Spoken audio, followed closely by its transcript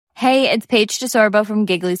Hey, it's Paige DeSorbo from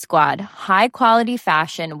Giggly Squad. High quality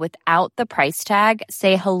fashion without the price tag.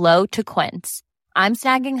 Say hello to Quince. I'm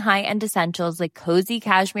snagging high-end essentials like cozy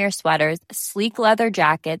cashmere sweaters, sleek leather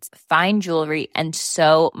jackets, fine jewelry, and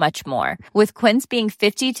so much more. With Quince being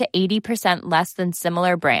 50 to 80% less than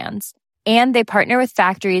similar brands. And they partner with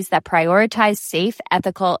factories that prioritize safe,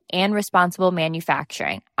 ethical, and responsible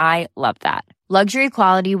manufacturing. I love that. Luxury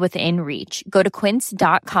quality within reach. Go to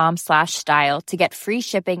quince.com/style to get free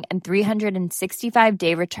shipping and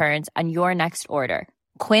 365-day returns on your next order.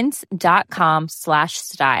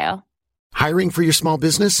 Quince.com/style. Hiring for your small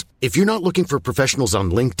business? If you're not looking for professionals on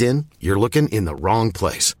LinkedIn, you're looking in the wrong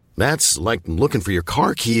place. That's like looking for your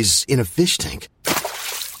car keys in a fish tank.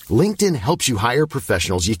 LinkedIn helps you hire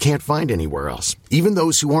professionals you can't find anywhere else, even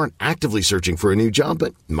those who aren't actively searching for a new job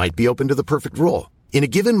but might be open to the perfect role. In a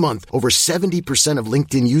given month, over 70% of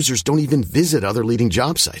LinkedIn users don't even visit other leading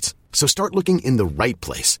job sites. So start looking in the right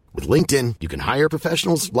place. With LinkedIn, you can hire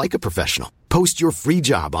professionals like a professional. Post your free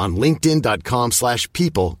job on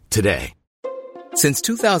linkedin.com/people today. Since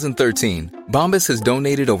 2013, Bombas has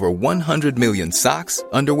donated over 100 million socks,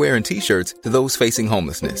 underwear, and T-shirts to those facing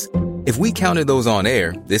homelessness. If we counted those on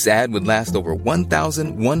air, this ad would last over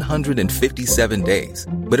 1,157 days.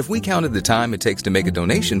 But if we counted the time it takes to make a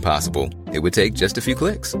donation possible, it would take just a few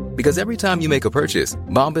clicks. Because every time you make a purchase,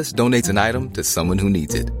 Bombas donates an item to someone who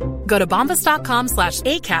needs it. Go to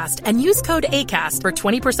bombas.com/ACAST and use code ACAST for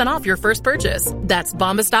 20% off your first purchase. That's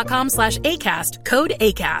bombas.com/ACAST, code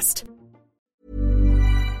ACAST.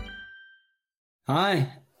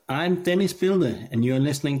 Hi, I'm Dennis Bilde, and you're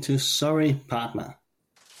listening to Sorry Partner.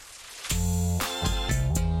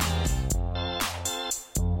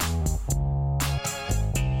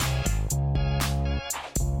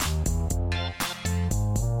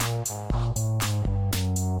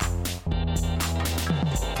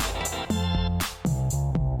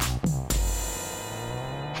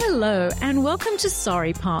 Hello, and welcome to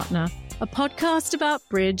Sorry Partner, a podcast about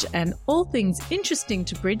bridge and all things interesting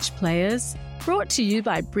to bridge players, brought to you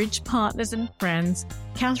by bridge partners and friends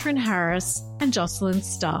Catherine Harris and Jocelyn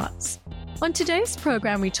Starts. On today's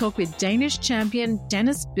program, we talk with Danish champion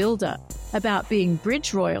Dennis Bilde about being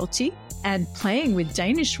bridge royalty and playing with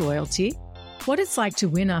Danish royalty, what it's like to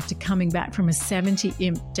win after coming back from a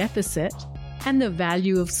 70-imp deficit, and the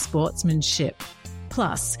value of sportsmanship.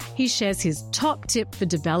 Plus, he shares his top tip for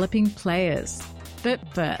developing players. But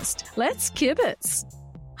first, let's kibitz.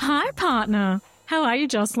 Hi, partner. How are you,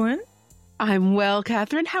 Jocelyn? I'm well,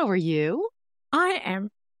 Catherine. How are you? I am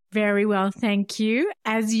very well, thank you.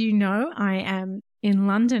 As you know, I am in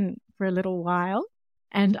London for a little while,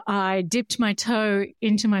 and I dipped my toe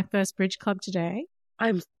into my first bridge club today.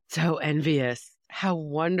 I'm so envious. How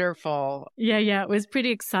wonderful. Yeah, it was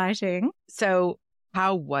pretty exciting. So,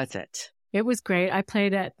 how was it? It was great. I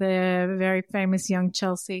played at the very famous Young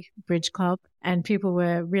Chelsea Bridge Club, and people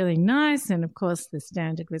were really nice. And of course, the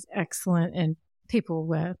standard was excellent, and people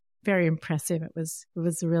were very impressive. It was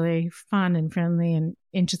a really fun and friendly and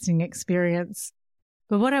interesting experience.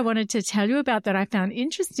 But what I wanted to tell you about that I found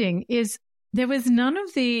interesting is there was none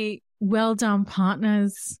of the well done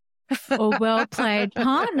partners or well played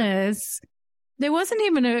partners. There wasn't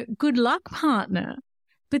even a good luck partner.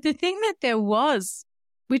 But the thing that there was,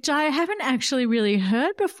 which I haven't actually really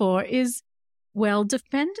heard before, is well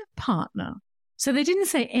defended partner. So they didn't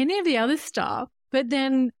say any of the other stuff, but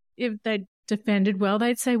then if they defended well,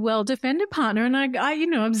 they'd say well defended partner. And I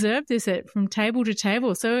observed this from table to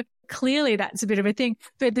table. So clearly that's a bit of a thing.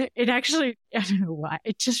 But it actually, I don't know why,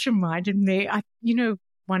 it just reminded me,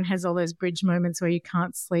 one has all those bridge moments where you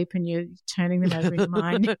can't sleep and you're turning them over in your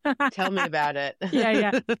mind. Tell me about it.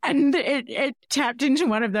 Yeah. And it tapped into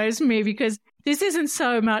one of those for me, because this isn't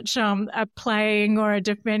so much a playing or a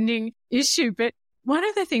defending issue, but one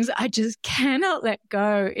of the things I just cannot let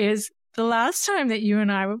go is the last time that you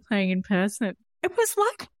and I were playing in person, it was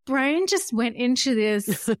like brain just went into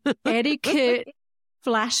this etiquette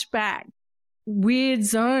flashback weird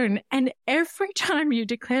zone. And every time you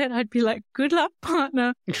declared, I'd be like, good luck,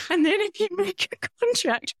 partner. And then if you make a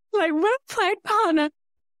contract, like, well played, partner.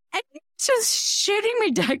 And just shooting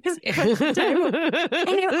me daggers across the table.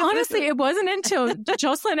 And honestly, it wasn't until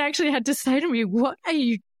Jocelyn actually had to say to me, what are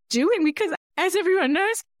you doing? Because as everyone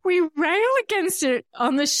knows, we rail against it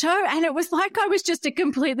on the show. And it was like I was just a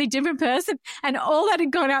completely different person. And all that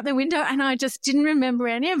had gone out the window. And I just didn't remember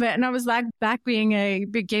any of it. And I was like back being a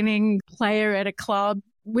beginning player at a club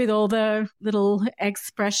with all the little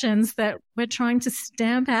expressions that we're trying to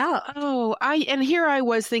stamp out. Oh, and here I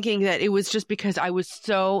was thinking that it was just because I was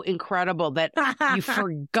so incredible that you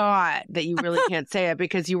forgot that you really can't say it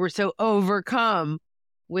because you were so overcome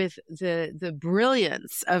with the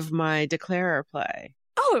brilliance of my declarer play.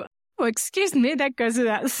 Oh, well, excuse me. That goes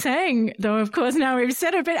without saying, though, of course, now we've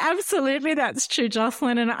said it, but absolutely that's true,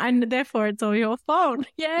 Jocelyn, and therefore it's all your fault.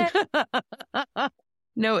 Yeah.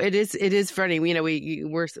 No, it is funny. You know,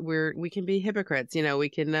 we can be hypocrites. You know, we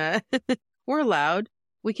can, we're loud.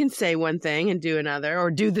 We can say one thing and do another, or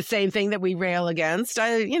do the same thing that we rail against.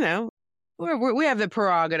 We have the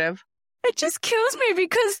prerogative. It just kills me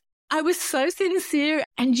because I was so sincere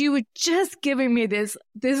and you were just giving me this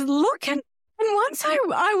look. And once I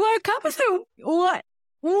woke up, I thought,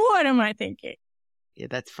 what am I thinking? Yeah,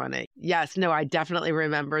 that's funny. Yes, no, I definitely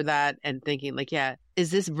remember that and thinking like, yeah,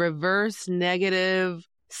 is this reverse negative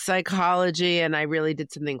psychology and I really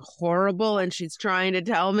did something horrible and she's trying to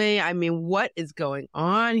tell me? I mean, what is going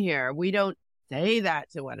on here? We don't say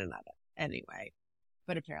that to one another anyway,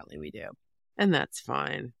 but apparently we do. And that's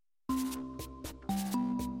fine.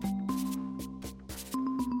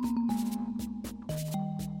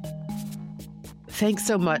 Thanks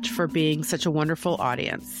so much for being such a wonderful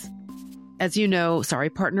audience. As you know,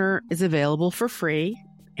 Sorry Partner is available for free,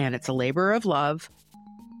 and it's a labor of love,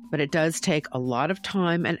 but it does take a lot of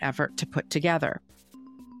time and effort to put together.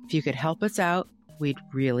 If you could help us out, we'd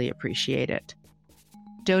really appreciate it.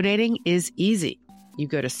 Donating is easy. You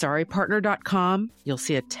go to sorrypartner.com, you'll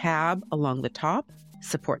see a tab along the top,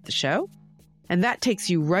 Support the Show, and that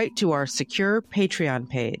takes you right to our secure Patreon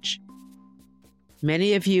page.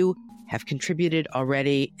 Many of you have contributed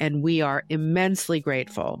already, and we are immensely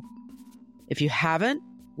grateful. If you haven't,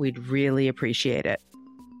 we'd really appreciate it.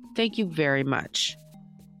 Thank you very much.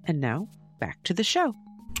 And now, back to the show.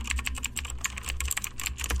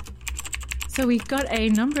 So we've got a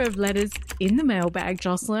number of letters in the mailbag,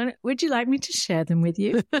 Jocelyn. Would you like me to share them with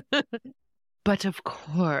you? But of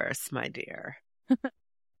course, my dear.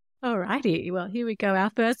 All righty. Well, here we go.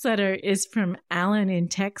 Our first letter is from Alan in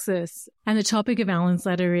Texas. And the topic of Alan's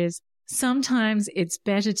letter is, sometimes it's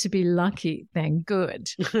better to be lucky than good.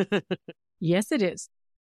 Yes, it is.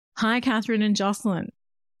 Hi, Catherine and Jocelyn.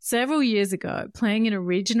 Several years ago, playing in a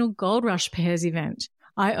regional Gold Rush pairs event,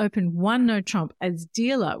 I opened one no trump as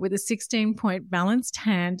dealer with a 16-point balanced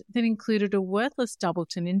hand that included a worthless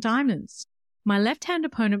doubleton in diamonds. My left-hand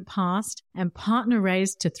opponent passed and partner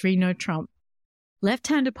raised to 3 no trump.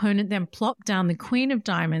 Left-hand opponent then plopped down the queen of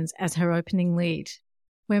diamonds as her opening lead.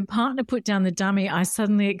 When partner put down the dummy, I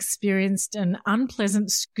suddenly experienced an unpleasant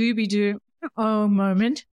Scooby-Doo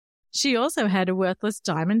moment. She also had a worthless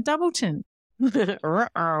diamond doubleton.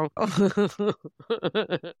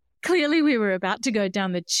 Clearly, we were about to go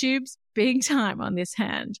down the tubes big time on this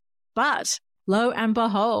hand. But, lo and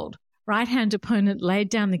behold, right-hand opponent laid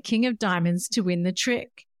down the king of diamonds to win the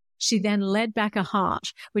trick. She then led back a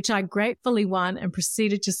heart, which I gratefully won and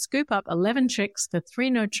proceeded to scoop up 11 tricks for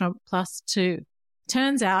 3 no trump plus 2.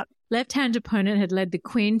 Turns out, left-hand opponent had led the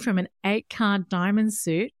queen from an 8-card diamond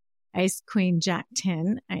suit, ace, queen, jack,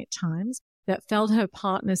 10, 8 times, that felled her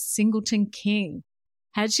partner's singleton king.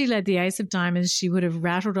 Had she led the ace of diamonds, she would have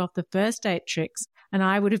rattled off the first 8 tricks, and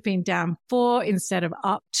I would have been down 4 instead of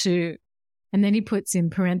up 2. And then he puts in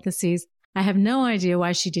parentheses, I have no idea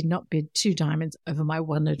why she did not bid 2 diamonds over my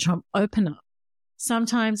 1 no trump opener.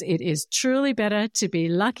 Sometimes it is truly better to be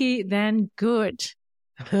lucky than good.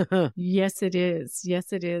 Yes, it is.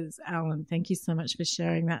 Yes, it is, Alan. Thank you so much for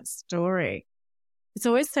sharing that story. It's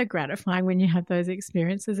always so gratifying when you have those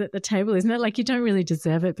experiences at the table, isn't it? Like you don't really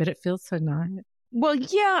deserve it, but it feels so nice. Well,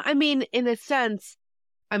 yeah. I mean, in a sense,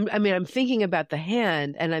 I'm thinking about the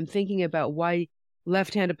hand and I'm thinking about why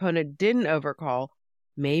left-hand opponent didn't overcall.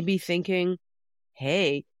 Maybe thinking,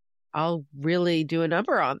 hey, I'll really do a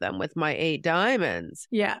number on them with my 8 diamonds.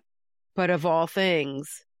 Yeah. But of all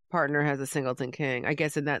things, partner has a singleton king. I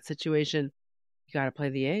guess in that situation, you got to play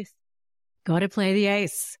the ace. Got to play the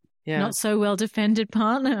ace. Yeah. Not so well defended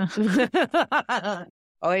partner.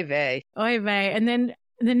 Oy vey. Oy vey. And then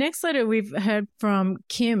the next letter we've heard from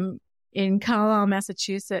Kim in Carlisle,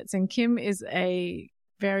 Massachusetts. And Kim is a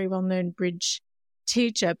very well-known bridge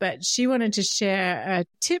teacher, but she wanted to share a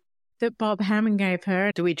tip that Bob Hammond gave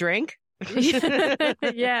her. Do we drink?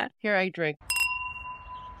 Yeah. Here, I drink.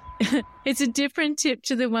 It's a different tip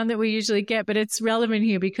to the one that we usually get, but it's relevant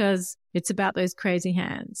here because it's about those crazy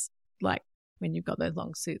hands, like when you've got those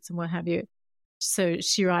long suits and what have you. So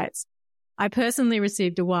she writes, I personally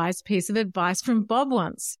received a wise piece of advice from Bob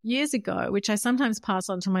once, years ago, which I sometimes pass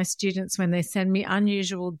on to my students when they send me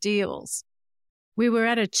unusual deals. We were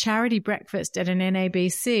at a charity breakfast at an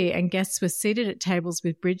NABC and guests were seated at tables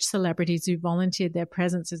with bridge celebrities who volunteered their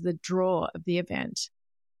presence as the draw of the event.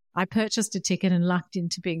 I purchased a ticket and lucked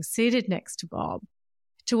into being seated next to Bob.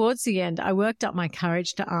 Towards the end, I worked up my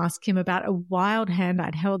courage to ask him about a wild hand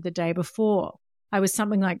I'd held the day before. I was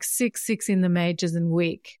something like 6-6 in the majors and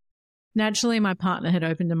weak. Naturally, my partner had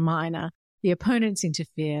opened a minor, the opponents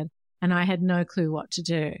interfered, and I had no clue what to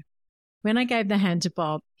do. When I gave the hand to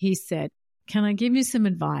Bob, he said, "Can I give you some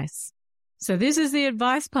advice?" So this is the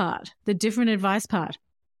advice part, the different advice part.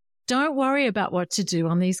 Don't worry about what to do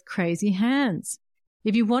on these crazy hands.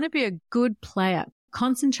 If you want to be a good player,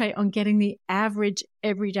 concentrate on getting the average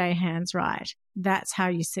everyday hands right. That's how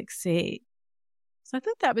you succeed. So I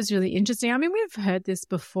thought that was really interesting. I mean, we've heard this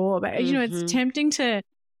before, but, it's tempting to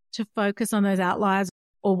focus on those outliers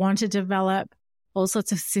or want to develop all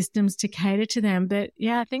sorts of systems to cater to them. But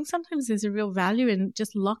yeah, I think sometimes there's a real value in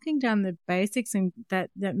just locking down the basics and that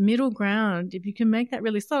middle ground. If you can make that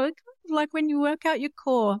really solid, kind of like when you work out your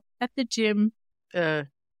core at the gym, it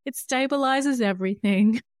stabilizes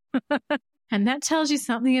everything. And that tells you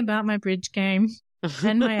something about my bridge game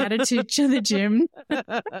and my attitude to the gym.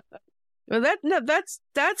 Well,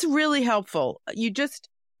 that's really helpful. You just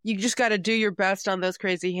got to do your best on those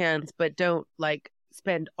crazy hands, but don't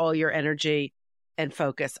spend all your energy and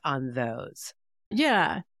focus on those.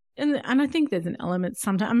 Yeah. And I think there's an element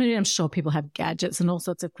sometimes. I mean, I'm sure people have gadgets and all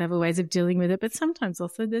sorts of clever ways of dealing with it, but sometimes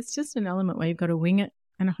also there's just an element where you've got to wing it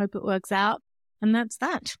and hope it works out. And that's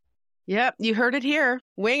that. Yep. You heard it here.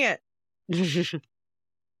 Wing it.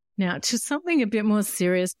 Now, to something a bit more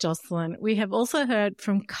serious, Jocelyn, we have also heard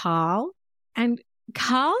from Carl. And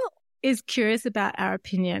Carl is curious about our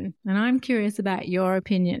opinion, and I'm curious about your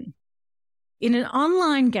opinion. In an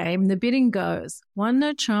online game, the bidding goes 1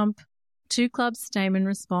 no trump, 2 clubs stamen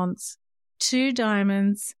response, 2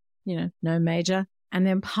 diamonds, no major, and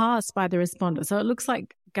then pass by the responder. So it looks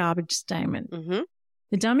like garbage stamen. Mm-hmm.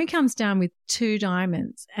 The dummy comes down with 2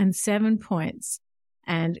 diamonds and 7 points.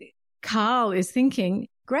 And Carl is thinking,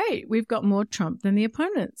 great, we've got more trump than the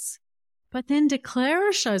opponents. But then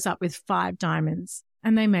Declarer shows up with 5 diamonds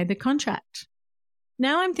and they made the contract.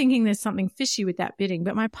 Now I'm thinking there's something fishy with that bidding,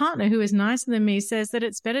 but my partner, who is nicer than me, says that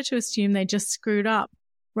it's better to assume they just screwed up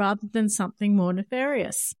rather than something more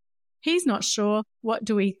nefarious. He's not sure. What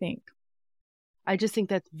do we think? I just think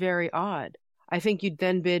that's very odd. I think you'd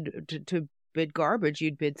then bid to bid garbage.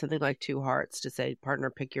 You'd bid something like 2 hearts to say, partner,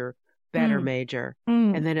 pick your better major.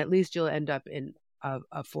 And then at least you'll end up in a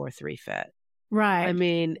 4-3 fit. Right. I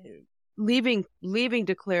mean, leaving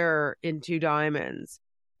Declarer in 2 diamonds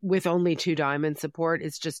with only 2 diamond support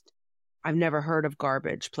is just, I've never heard of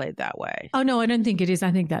garbage played that way. Oh, no, I don't think it is.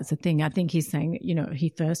 I think that's the thing. I think he's saying,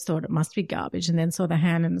 he first thought it must be garbage and then saw the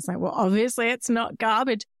hand and it's like, well, obviously it's not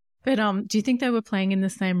garbage. But do you think they were playing in the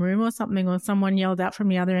same room or something, or someone yelled out from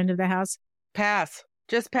the other end of the house? Pass.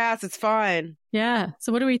 Just pass. It's fine. Yeah.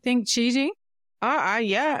 So what do we think? Cheating?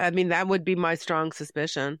 Yeah. I mean, that would be my strong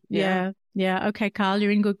suspicion. Yeah. Yeah. Okay, Carl,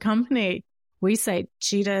 you're in good company. We say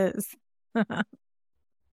cheaters.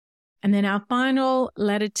 And then our final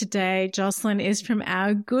letter today, Jocelyn, is from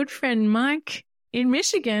our good friend Mike in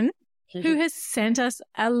Michigan, who has sent us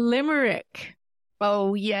a limerick.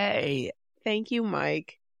 Oh, yay. Thank you,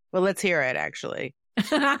 Mike. Well, let's hear it, actually.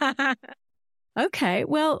 Okay.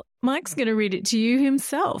 Well, Mike's going to read it to you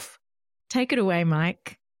himself. Take it away,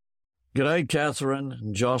 Mike. G'day, Catherine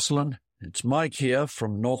and Jocelyn. It's Mike here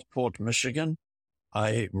from Northport, Michigan.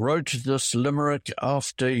 I wrote this limerick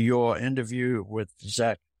after your interview with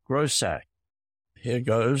Zach Grossack. Here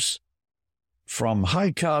goes. From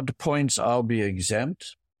high card points, I'll be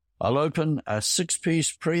exempt. I'll open a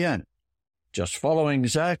 6-piece preempt. Just following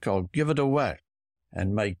Zach, I'll give it a whack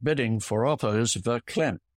and make bidding for oppos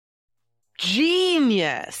verklempt.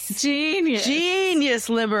 Genius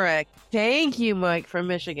limerick. Thank you, Mike from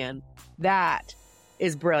Michigan. That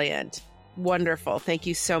is brilliant. Wonderful. Thank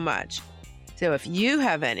you so much. So if you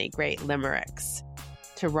have any great limericks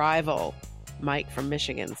to rival Mike from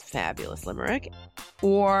Michigan's fabulous limerick,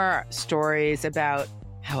 or stories about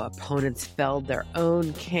how opponents felled their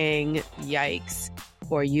own king, yikes,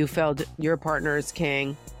 or you felled your partner's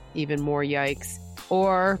king, even more yikes,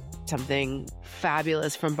 or something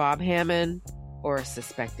fabulous from Bob Hammond, or a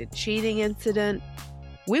suspected cheating incident,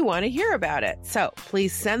 we want to hear about it. So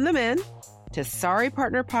please send them in to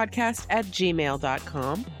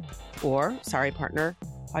sorrypartnerpodcast@gmail.com or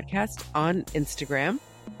sorrypartnerpodcast on Instagram,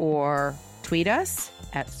 or tweet us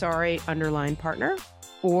at sorry_partner,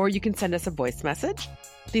 or you can send us a voice message.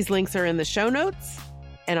 These links are in the show notes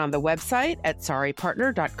and on the website at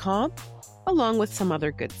sorrypartner.com, along with some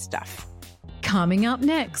other good stuff. Coming up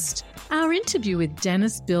next, our interview with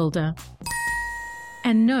Dennis Bilde.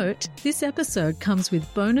 And note, this episode comes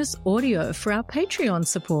with bonus audio for our Patreon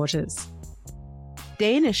supporters.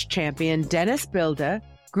 Danish champion Dennis Bilde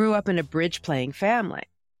grew up in a bridge-playing family.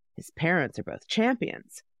 His parents are both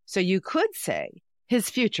champions, so you could say his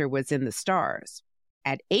future was in the stars.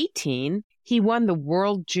 At 18, he won the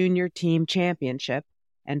World Junior Team Championship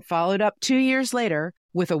and followed up 2 years later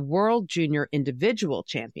with a World Junior Individual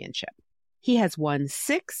Championship. He has won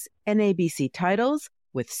 6 NABC titles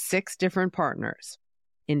with 6 different partners.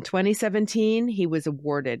 In 2017, he was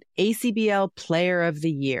awarded ACBL Player of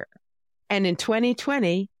the Year. And in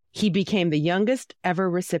 2020, he became the youngest ever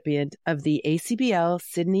recipient of the ACBL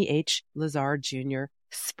Sidney H. Lazard Jr.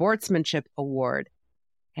 Sportsmanship Award.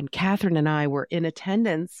 And Catherine and I were in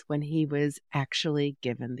attendance when he was actually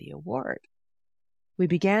given the award. We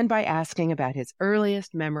began by asking about his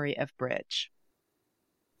earliest memory of bridge.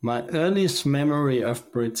 My earliest memory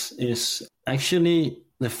of bridge is actually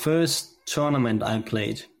the first tournament I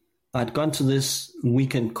played. I'd gone to this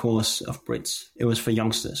weekend course of bridge. It was for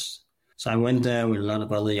youngsters. So I went there with a lot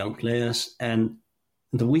of other young players. And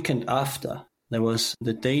the weekend after, there was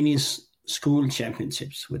the Danish school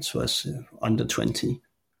championships, which was under 20.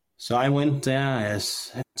 So I went there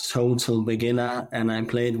as a total beginner, and I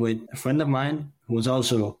played with a friend of mine who was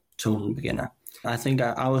also a total beginner. I think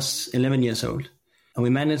I was 11 years old. And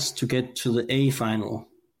we managed to get to the A final.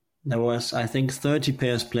 There was, I think, 30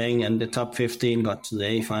 pairs playing, and the top 15 got to the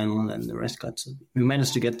A final, and the rest got to... We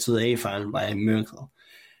managed to get to the A final by a miracle.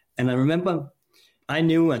 And I remember I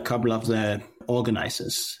knew a couple of the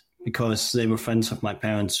organizers because they were friends of my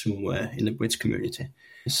parents who were in the bridge community.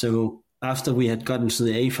 So after we had gotten to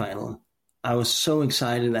the A final, I was so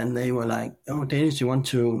excited, and they were like, "Oh, Dennis, you want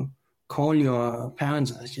to call your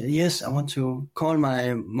parents?" I said, "Yes, I want to call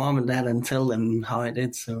my mom and dad and tell them how I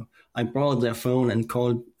did." So I borrowed their phone and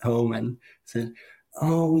called home and said,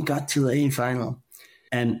 "Oh, we got to the A final."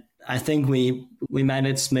 And I think we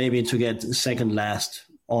managed maybe to get second last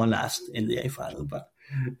or last in the A final, but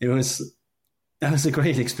that was a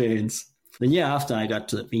great experience. The year after I got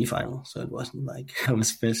to the B final, so it wasn't like I was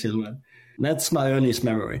special, but that's my earliest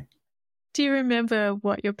memory. Do you remember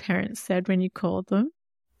what your parents said when you called them?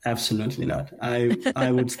 Absolutely not.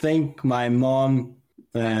 I would think my mom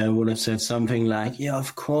would have said something like, "Yeah,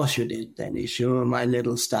 of course you did, Dennis. You're my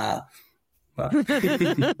little star." But I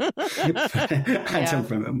don't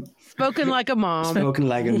remember. Spoken like a mom. Spoken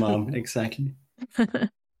like a mom, exactly.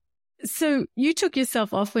 So you took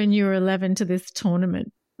yourself off when you were 11 to this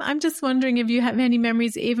tournament. I'm just wondering if you have any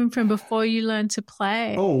memories even from before you learned to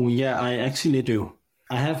play. Oh, yeah, I actually do.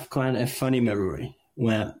 I have quite a funny memory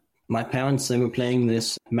where my parents, they were playing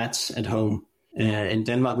this match at home. In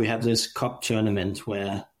Denmark, we have this cup tournament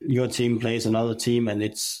where your team plays another team and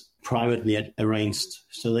it's privately arranged.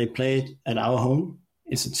 So they played at our home.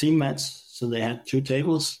 It's a team match. So they had 2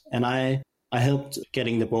 tables, and I helped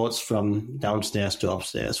getting the boards from downstairs to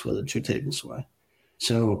upstairs where the 2 tables were.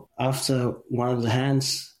 So after one of the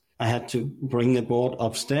hands, I had to bring the board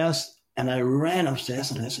upstairs, and I ran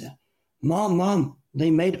upstairs and I said, Mom,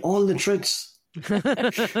 they made all the tricks."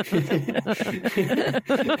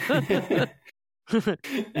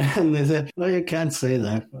 And they said, "No, you can't say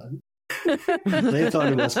that." They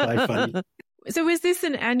thought it was quite funny. So was this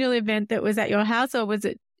an annual event that was at your house, or was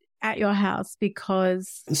it at your house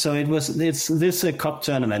because... So it's a cup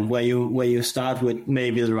tournament where you start with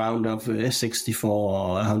maybe the round of 64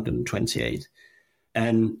 or 128.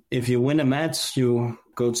 And if you win a match, you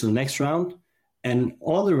go to the next round. And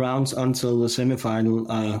all the rounds until the semifinal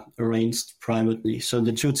are arranged privately. So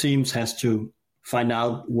the 2 teams has to find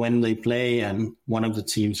out when they play, and one of the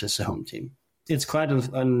teams is a home team. It's quite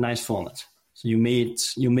a nice format. So you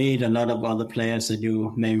meet a lot of other players that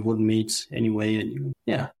you maybe wouldn't meet anyway.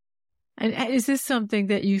 Yeah. And is this something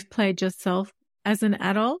that you've played yourself as an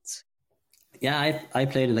adult? Yeah, I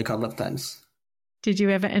played it a couple of times. Did you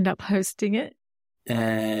ever end up hosting it?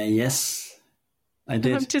 Yes, I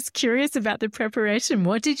did. I'm just curious about the preparation.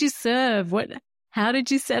 What did you serve? How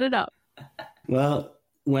did you set it up? Well,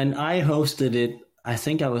 when I hosted it, I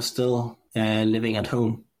think I was still living at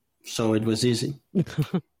home, so it was easy.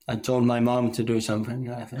 I told my mom to do something.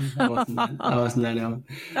 I think I wasn't that young.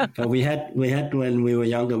 But we had when we were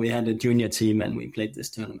younger, we had a junior team and we played this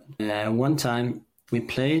tournament. One time we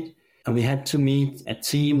played and we had to meet a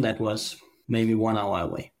team that was maybe 1 hour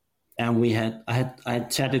away. And I had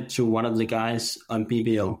chatted to one of the guys on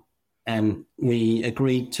BBO, and we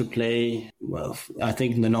agreed to play. Well, I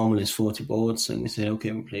think the normal is 40 boards, and we said,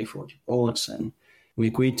 okay, we'll play 40 boards, and we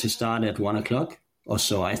agreed to start at 1 o'clock or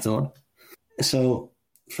so, I thought. So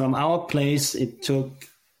from our place, it took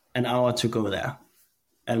an hour to go there,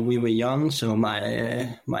 and we were young, so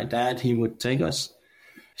my dad, he would take us.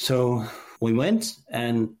 So we went,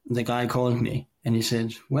 and the guy called me, and he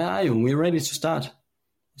said, "Where are you? We're ready to start."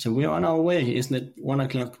 So we're on our way. Isn't it 1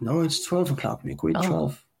 o'clock? No, it's 12 o'clock. We agreed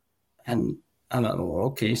 12. And I'm like, oh,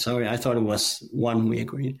 okay, sorry. I thought it was one we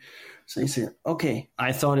agreed. So he said, okay.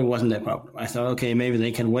 I thought it wasn't a problem. I thought, okay, maybe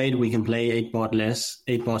they can wait. We can play 8 boards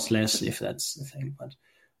less if that's the thing. But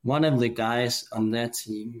one of the guys on that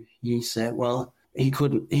team, he said, well, he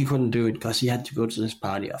couldn't do it because he had to go to this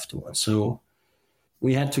party afterwards. So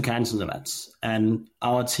we had to cancel the match, and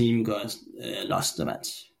our team lost the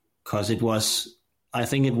match because I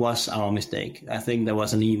think it was our mistake. I think there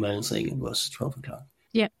was an email saying it was 12 o'clock.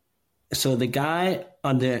 Yeah. So the guy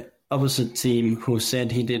on the opposite team who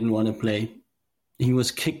said he didn't want to play, he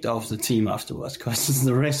was kicked off the team afterwards because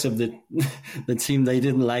the rest of the team, they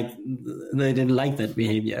didn't like that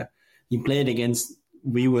behavior. He played against,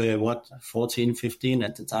 we were 14, 15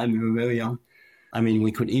 at the time. We were very young. I mean,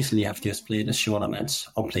 we could easily have just played a shorter match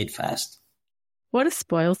or played fast. What a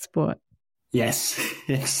spoil sport. Yes,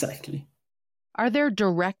 exactly. Are there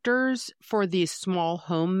directors for these small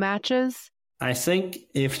home matches? I think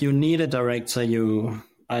if you need a director, you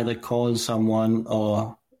either call someone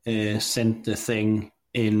or send the thing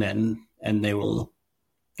in and they will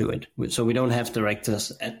do it. So we don't have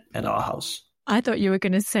directors at our house. I thought you were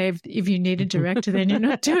going to say if you need a director, then you're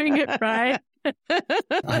not doing it right.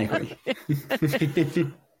 I agree.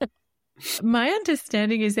 My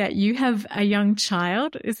understanding is that you have a young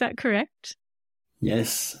child. Is that correct?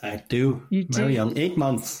 Yes, I do. You do? Very young. 8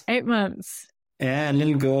 months. 8 months. Yeah, a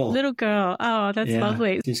little girl. Little girl. Oh, that's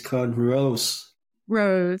lovely. She's called Rose.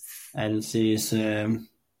 Rose. And she's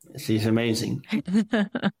amazing.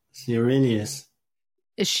 She really is.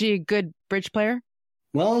 Is she a good bridge player?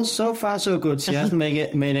 Well, so far so good. She hasn't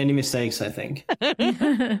made any mistakes, I think.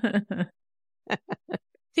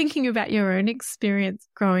 Thinking about your own experience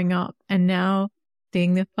growing up and now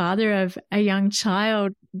being the father of a young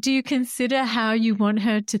child, do you consider how you want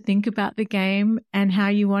her to think about the game and how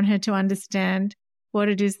you want her to understand what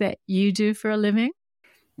it is that you do for a living?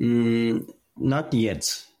 Not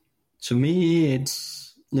yet. To me,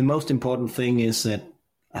 it's the most important thing is that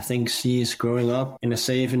I think she is growing up in a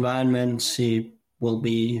safe environment. She will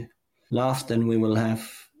be loved and we will have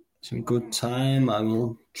some good time. I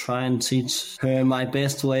will try and teach her my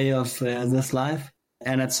best way of this life.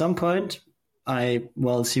 And at some point,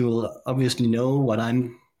 she will obviously know what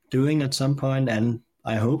I'm doing at some point, and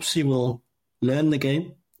I hope she will learn the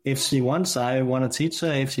game. If she wants, I want to teach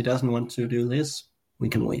her. If she doesn't want to do this, we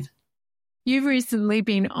can wait. You've recently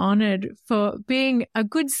been honored for being a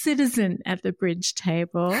good citizen at the bridge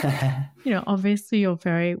table. Obviously you're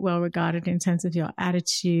very well regarded in terms of your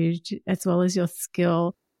attitude as well as your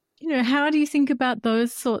skill. How do you think about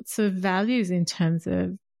those sorts of values in terms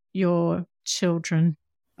of your children?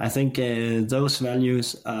 I think those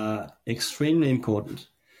values are extremely important,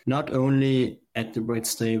 not only at the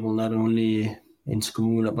bridge table, not only in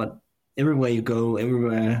school, but everywhere you go,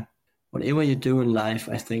 whatever you do in life.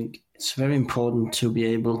 I think it's very important to be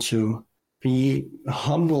able to be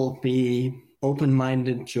humble, be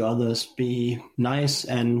open-minded to others, be nice.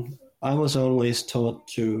 And I was always taught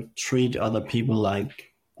to treat other people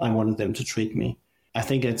like I wanted them to treat me. I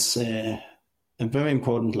think it's a very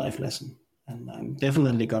important life lesson. And I'm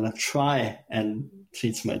definitely going to try and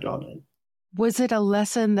teach my daughter. Was it a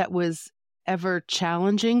lesson that was ever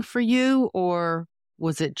challenging for you, or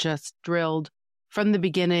was it just drilled from the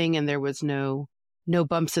beginning and there was no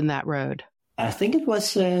bumps in that road? I think it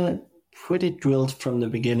was pretty drilled from the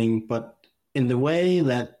beginning, but in the way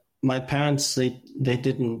that my parents, they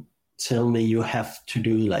didn't tell me you have to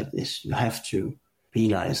do like this, you have to be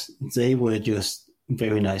nice. They were just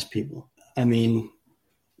very nice people. I mean,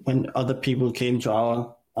 when other people came to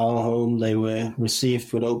our home, they were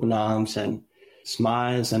received with open arms and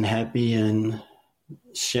smiles and happy and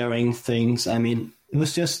sharing things. I mean, it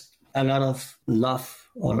was just a lot of love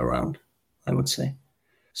all around, I would say.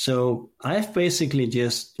 So I've basically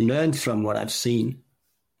just learned from what I've seen,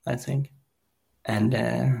 I think. And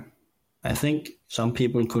I think some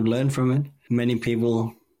people could learn from it. Many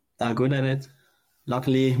people are good at it.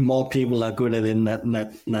 Luckily, more people are good at it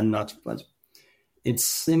than not, but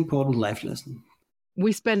it's an important life lesson.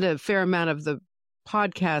 We spend a fair amount of the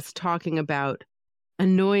podcast talking about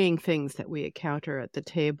annoying things that we encounter at the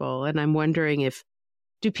table. And I'm wondering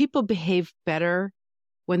do people behave better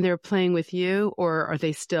when they're playing with you, or are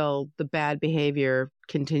they still, the bad behavior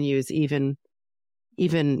continues even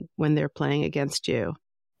when they're playing against you?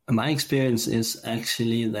 My experience is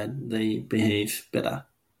actually that they behave better.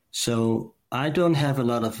 So I don't have a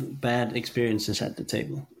lot of bad experiences at the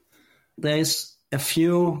table. There's a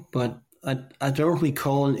few, but I don't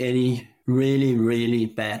recall any really, really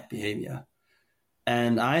bad behavior.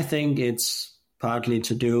 And I think it's partly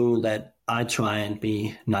to do that I try and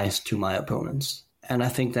be nice to my opponents. And I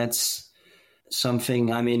think that's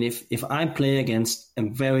something. I mean, if I play against a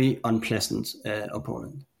very unpleasant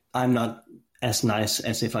opponent, I'm not as nice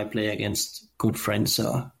as if I play against good friends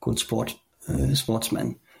or good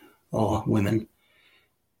sportsmen or women.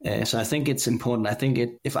 So I think it's important. I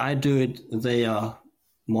think if I do it, they are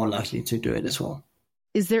more likely to do it as well.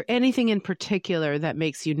 Is there anything in particular that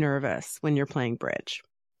makes you nervous when you're playing bridge?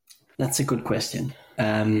 That's a good question.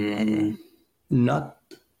 Not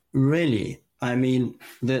really. I mean,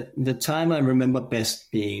 the time I remember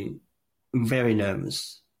best being very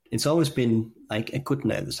nervous, it's always been like a good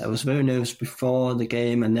nervous. I was very nervous before the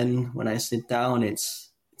game, and then when I sit down, it's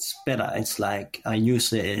better. It's like I use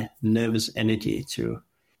the nervous energy to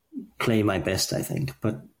play my best, I think.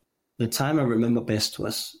 But the time I remember best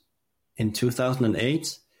was in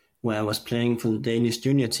 2008, where I was playing for the Danish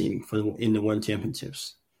junior team in the World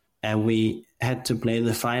Championships. And we had to play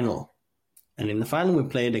the final. And in the final, we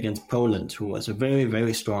played against Poland, who was a very,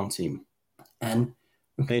 very strong team. And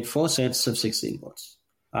we played 4 sets of 16 points.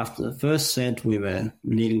 After the first set, we were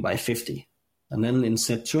leading by 50. And then in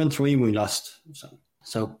set 2 and 3, we lost.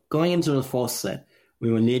 So going into the 4th set,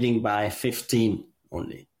 we were leading by 15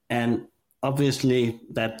 only. And obviously,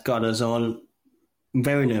 that got us all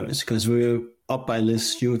very nervous because we were up by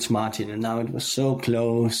this huge margin, and now it was so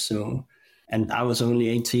close. And I was only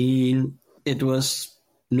 18. It was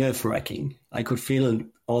nerve-wracking. I could feel it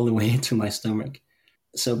all the way to my stomach.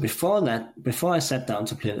 So before I sat down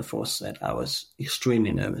to play the 4th set, I was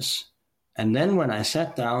extremely nervous. And then when I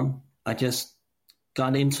sat down, I just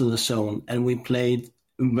got into the zone, and we played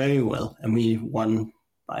very well, and we won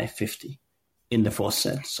by 50 in the 4th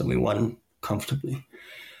set. So we won comfortably.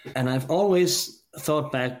 And I've always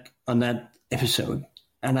thought back on that episode,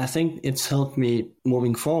 and I think it's helped me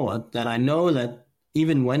moving forward, that I know that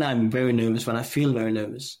even when I'm very nervous, when I feel very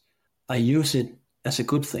nervous, I use it as a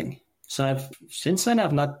good thing. So since then,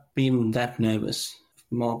 I've not been that nervous,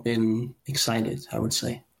 more been excited, I would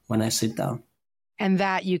say, when I sit down. And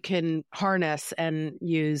that you can harness and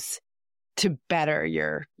use to better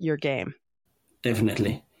your game.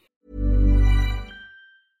 Definitely.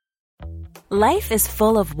 Life is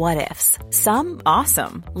full of what-ifs. Some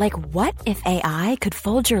awesome, like what if AI could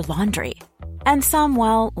fold your laundry? And some,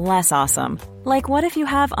 well, less awesome, like what if you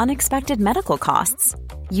have unexpected medical costs?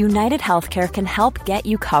 United Healthcare can help get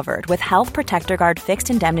you covered with Health Protector Guard fixed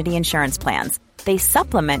indemnity insurance plans. They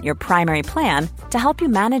supplement your primary plan to help you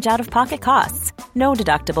manage out-of-pocket costs. No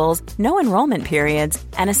deductibles, no enrollment periods,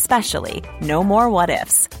 and especially no more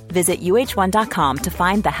what-ifs. Visit uh1.com to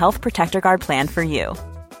find the Health Protector Guard plan for you.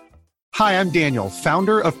 Hi, I'm Daniel,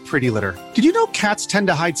 founder of Pretty Litter. Did you know cats tend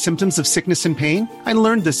to hide symptoms of sickness and pain? I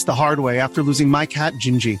learned this the hard way after losing my cat,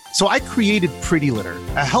 Gingy. So I created Pretty Litter,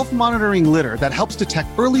 a health monitoring litter that helps detect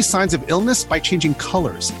early signs of illness by changing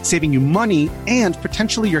colors, saving you money and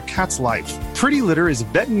potentially your cat's life. Pretty Litter is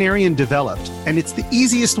veterinarian developed, and it's the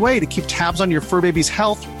easiest way to keep tabs on your fur baby's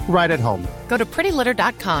health right at home. Go to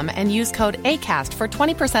prettylitter.com and use code ACAST for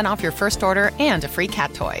 20% off your first order and a free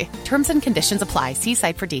cat toy. Terms and conditions apply. See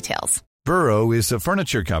site for details. Burrow is a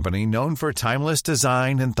furniture company known for timeless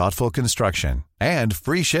design and thoughtful construction, and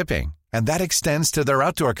free shipping, and that extends to their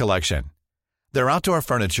outdoor collection. Their outdoor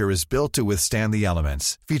furniture is built to withstand the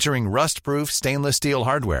elements, featuring rust-proof stainless steel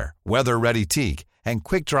hardware, weather-ready teak, and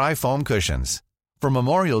quick-dry foam cushions. For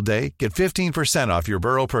Memorial Day, get 15% off your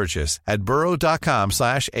Burrow purchase at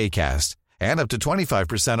burrow.com/ACAST, and up to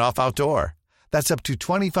 25% off outdoor. That's up to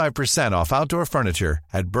 25% off outdoor furniture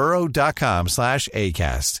at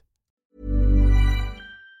burrow.com/ACAST.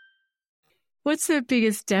 What's the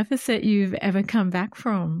biggest deficit you've ever come back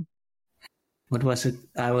from? What was it?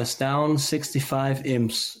 I was down 65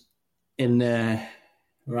 imps in the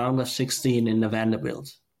round of 16 in the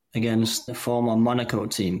Vanderbilt against the former Monaco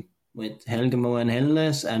team with Helge Moen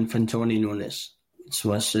Helnes and Fantoni Nunes, which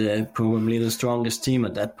was probably the strongest team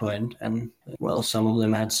at that point. And, well, some of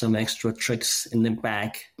them had some extra tricks in the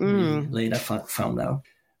bag, we later found out.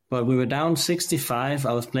 But we were down 65.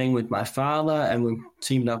 I was playing with my father, and we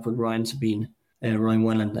teamed up with Roy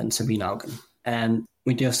Welland and Sabine Auken. And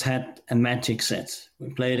we just had a magic set. We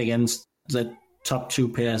played against the top 2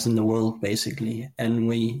 pairs in the world, basically. And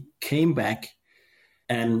we came back.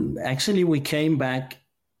 And actually, we came back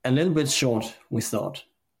a little bit short, we thought.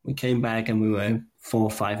 We came back and we were 4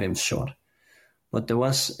 or 5 imps short. But there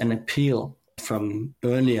was an appeal from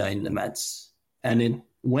earlier in the match. And it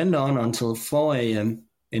went on until 4 a.m.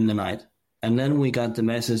 in the night. And then we got the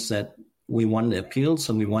message that we won the appeal,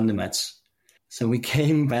 so we won the match. So we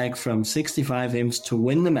came back from 65 imps to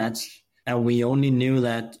win the match, and we only knew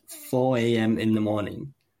that 4 a.m. in the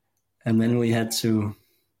morning. And then we had to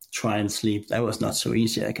try and sleep. That was not so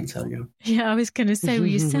easy, I can tell you. Yeah, I was going to say, were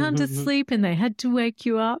you sound asleep and they had to wake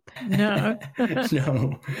you up? No.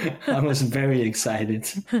 No, I was very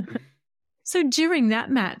excited. So during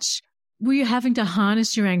that match, were you having to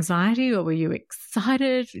harness your anxiety or were you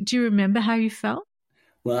excited? Do you remember how you felt?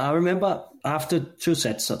 Well, I remember after 2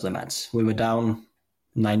 sets of the match, we were down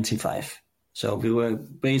 95. So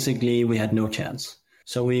we had no chance.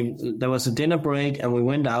 So there was a dinner break and we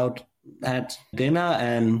went out, had dinner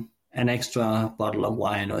and an extra bottle of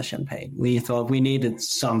wine or champagne. We thought we needed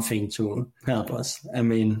something to help us. I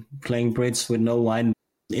mean, playing bridge with no wine,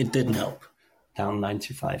 it didn't help. Down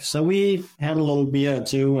 95. So we had a little beer or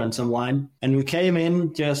two and some wine. And we came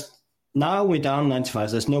in now we're down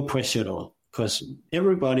 95. There's no pressure at all because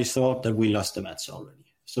everybody thought that we lost the match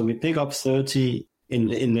already. So we pick up 30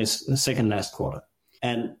 in this second last quarter.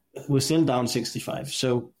 And we're still down 65.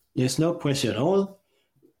 So there's no pressure at all.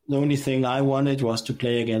 The only thing I wanted was to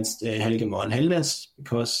play against Helgemo and Helnes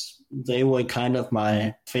because they were kind of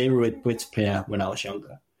my favorite bridge pair when I was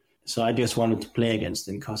younger. So I just wanted to play against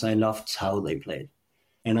them because I loved how they played.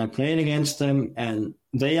 And I played against them, and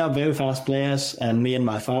they are very fast players, and me and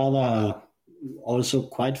my father are also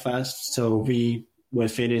quite fast. So we were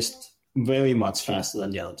finished very much faster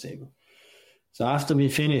than the other table. So after we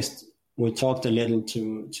finished, we talked a little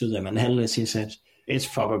to them, and Helnes, he said, it's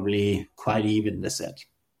probably quite even, the set.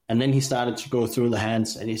 And then he started to go through the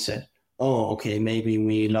hands, and he said, oh, okay, maybe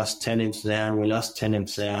we lost 10 imps there, and we lost 10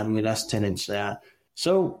 imps there, and we lost 10 imps there.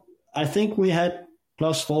 So I think we had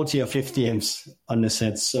plus 40 or 50 imps on the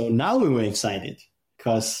set. So now we were excited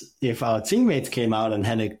because if our teammates came out and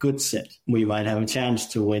had a good set, we might have a chance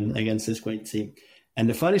to win against this great team. And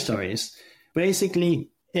the funny story is,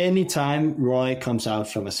 basically, anytime Roy comes out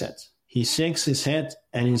from a set, he shakes his head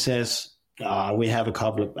and he says, we have a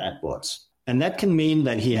couple of bad boards. And that can mean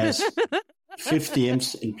that he has 50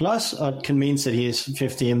 imps in plus, or it can mean that he has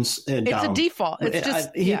 50 imps down. It's a default.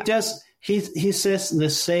 It's just... He says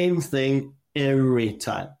the same thing every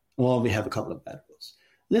time. Well, we have a couple of bad ones.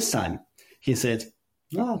 This time, he said,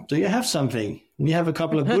 oh, do you have something? We have a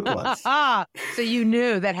couple of good ones. So you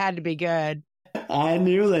knew that had to be good. I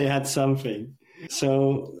knew they had something.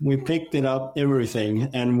 So we picked it up,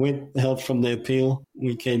 everything. And with help from the appeal,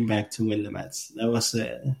 we came back to win the match. That was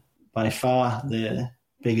by far the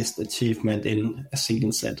biggest achievement in a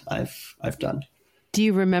single set I've done. Do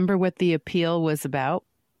you remember what the appeal was about?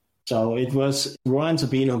 So it was Roy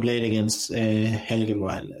Sabino played against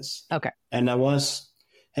Helgemo Helnes. Okay. And I was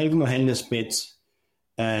Helgemo Helnes bid,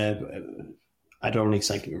 I don't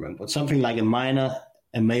exactly remember, but something like a minor,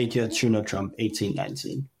 a major, tuner trump,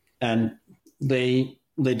 18-19. And they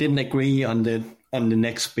didn't agree on the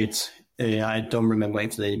next bid. I don't remember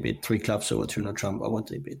if they bid 3 clubs over tuner trump or what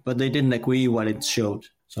they bid, but they didn't agree what it showed.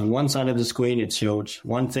 So on one side of the screen it showed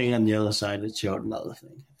one thing, on the other side it showed another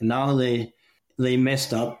thing. And now they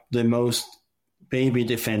messed up the most baby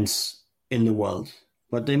defense in the world.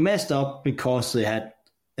 But they messed up because they had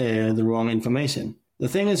the wrong information. The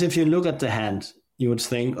thing is, if you look at the hand, you would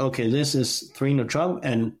think, okay, this is 3-no trump,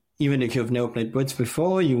 and even if you've never played bridge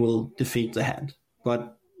before, you will defeat the hand.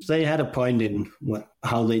 But they had a point in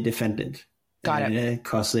how they defended. Got it.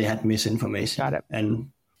 Because they had misinformation. Got it. And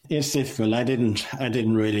it's difficult. I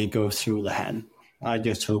didn't really go through the hand. I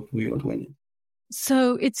just hoped we would win it.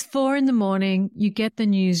 So it's 4 a.m. You get the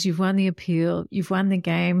news, you've won the appeal, you've won the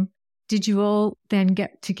game. Did you all then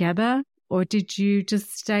get together, or did you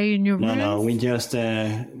just stay in your rooms? No, we just,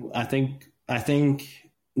 I think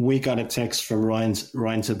we got a text from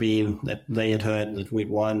Ryan Sabine that they had heard that we'd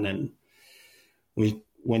won, and we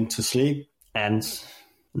went to sleep. And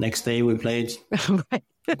next day we played the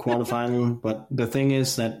quarterfinal. But the thing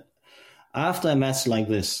is that after a match like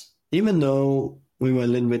this, even though we were a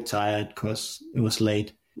little bit tired because it was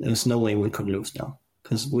late, there was no way we could lose now,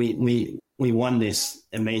 because we won this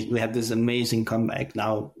amazing. We had this amazing comeback.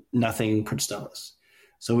 Now nothing could stop us.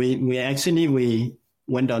 So we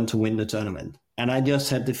went on to win the tournament, and I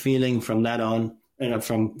just had the feeling from that on,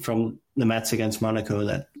 from the match against Monaco,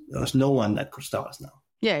 that there was no one that could stop us now.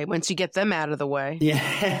 Yeah, once you get them out of the way.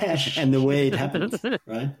 Yeah, and the way it happened,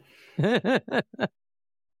 right?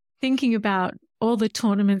 Thinking about all the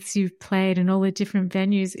tournaments you've played and all the different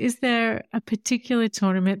venues, is there a particular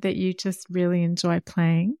tournament that you just really enjoy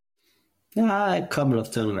playing? Yeah, a couple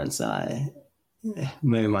of tournaments I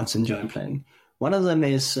very much enjoy playing. One of them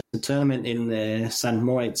is a tournament in St.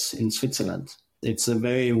 Moritz in Switzerland. It's a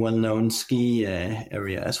very well-known ski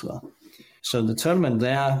area as well. So the tournament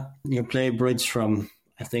there, you play bridge from,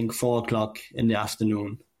 I think, 4 o'clock in the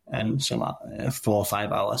afternoon and some 4 or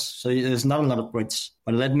 5 hours. So there's not a lot of bridge.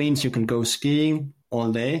 But that means you can go skiing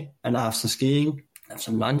all day, and after skiing, have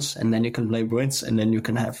some lunch, and then you can play bridge, and then you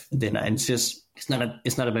can have dinner. And it's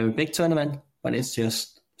not a very big tournament, but it's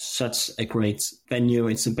just such a great venue.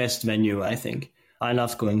 It's the best venue, I think. I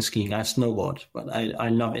love going skiing. I snowboard, but I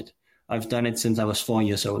love it. I've done it since I was 4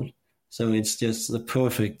 years old. So it's just the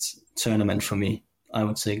perfect tournament for me, I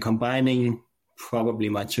would say, combining probably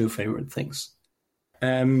my two favorite things.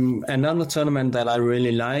 Another tournament that I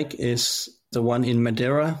really like is the one in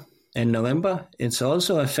Madeira in November. It's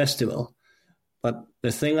also a festival. But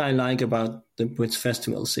the thing I like about the bridge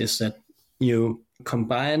festivals is that you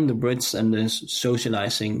combine the bridge and the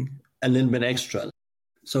socializing a little bit extra.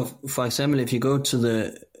 So, for example, if you go to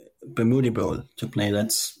the Bermuda Bowl to play,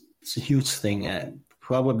 it's a huge thing.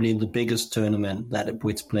 Probably the biggest tournament that a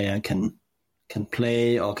bridge player can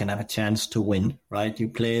play or can have a chance to win, right? You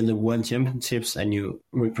play the World Championships and you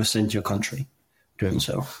represent your country doing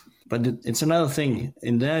so. But it's another thing.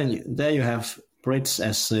 In there you have bridge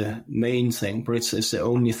as the main thing. Bridge is the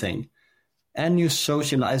only thing. And you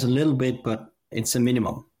socialize a little bit, but it's a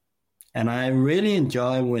minimum. And I really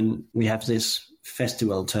enjoy when we have these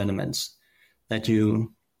festival tournaments that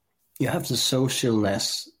you have the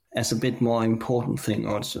socialness as a bit more important thing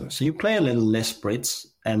also. So you play a little less bridge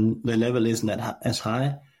and the level isn't as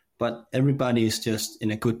high, but everybody is just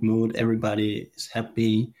in a good mood. Everybody is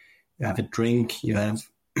happy. You have a drink. You have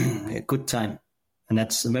a good time. And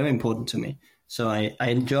that's very important to me. So I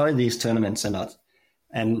enjoy these tournaments a lot.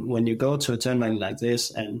 And when you go to a tournament like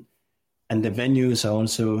this and the venues are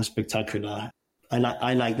also spectacular,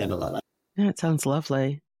 I like that a lot. Yeah, it sounds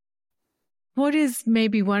lovely. What is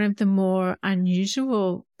maybe one of the more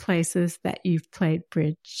unusual places that you've played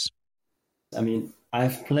bridge? I mean,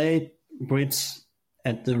 I've played bridge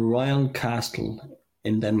at the Royal Castle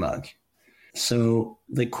in Denmark. So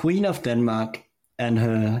the Queen of Denmark and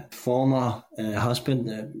her former husband,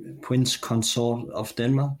 the Prince Consort of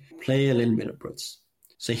Denmark, play a little bit of bridge.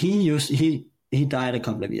 So he died a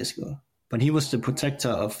couple of years ago, but he was the protector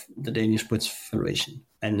of the Danish Bridge Federation,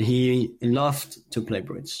 and he loved to play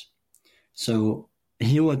bridge. So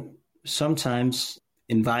he would sometimes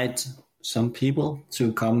invite some people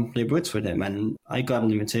to come play bridge with him, and I got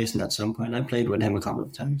an invitation at some point. I played with him a couple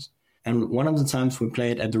of times, and one of the times we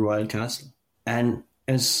played at the Royal Castle, and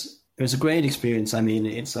it was a great experience. I mean,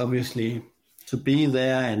 it's obviously to be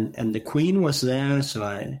there, and the Queen was there, so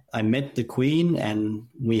I met the Queen, and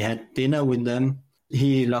we had dinner with them.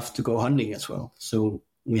 He loved to go hunting as well, so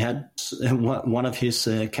we had one of his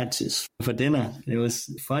catches for dinner. It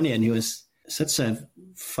was funny, and he was such a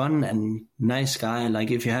fun and nice guy.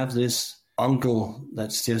 Like, if you have this uncle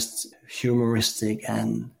that's just humoristic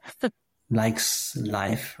and likes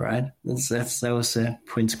life, right? That was a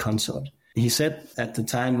Prince Consort. He said at the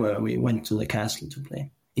time where we went to the castle to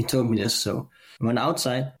play, he told me this. So I went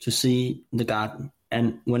outside to see the garden,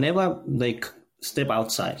 and whenever they step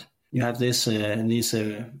outside, you have these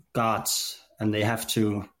guards, and they have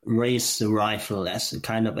to raise the rifle as a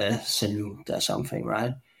kind of a salute or something,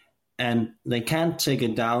 right? And they can't take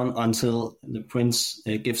it down until the prince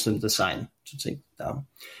gives them the sign to take it down.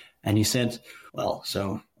 And he said, well,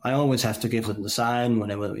 so I always have to give them the sign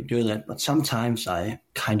whenever we do that, but sometimes I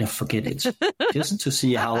kind of forget it, just to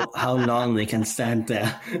see how long they can stand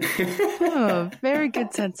there. Oh, very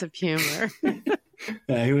good sense of humor.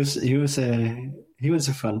 He was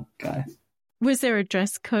a fun guy. Was there a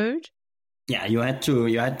dress code? Yeah, you had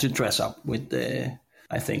to dress up with the,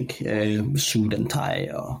 I think, suit and tie,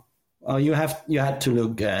 or you had to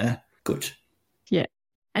look good. Yeah.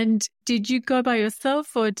 And did you go by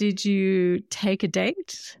yourself or did you take a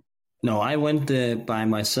date? No, I went by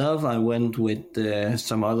myself. I went with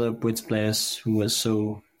some other bridge players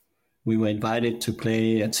we were invited to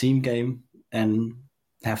play a team game and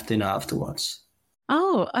have dinner afterwards.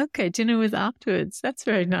 Oh, okay. Dinner was afterwards. That's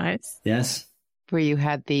very nice. Yes. Where you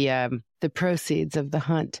had the proceeds of the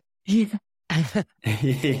hunt. Yeah.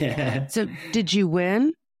 Yeah. So did you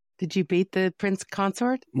win? Did you beat the Prince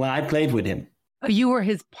Consort? Well, I played with him. Oh, you were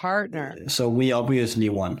his partner. So we obviously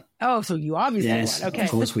won. Oh, so you obviously won. Okay.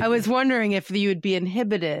 Of course we I was wondering if you would be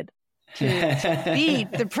inhibited to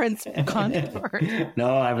beat the Prince Consort.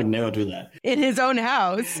 No, I would never do that. In his own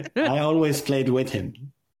house. I always played with him.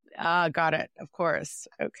 Got it. Of course.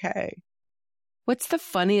 Okay. What's the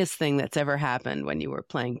funniest thing that's ever happened when you were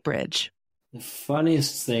playing bridge? The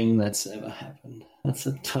funniest thing that's ever happened? That's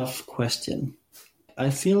a tough question. I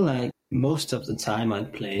feel like most of the time I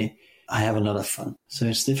play, I have a lot of fun. So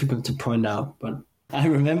it's difficult to point out, but I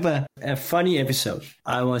remember a funny episode.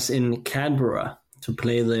 I was in Canberra to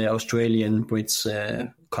play the Australian Bridge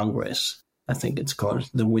Congress. I think it's called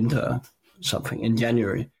the winter something in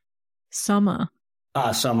January. Summer.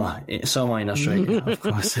 Summer in Australia, of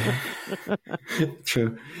course.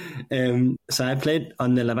 True. So I played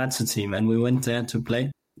on the Lavazza team, and we went there to play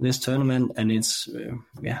this tournament, and it's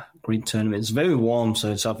great tournament. It's very warm,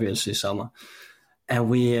 so it's obviously summer. And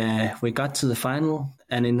we got to the final,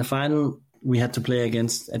 and in the final we had to play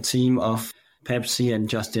against a team of Pepsi and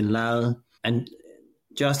Justin Lyle, and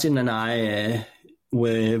Justin and I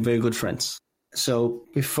were very good friends. So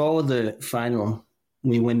before the final,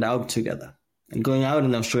 we went out together. And going out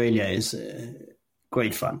in Australia is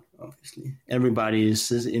great fun, obviously. Everybody is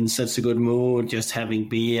in such a good mood, just having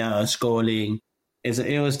beer, scoring.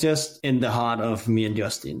 It was just in the heart of me and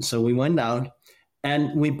Justin. So we went out,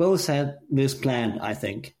 and we both had this plan, I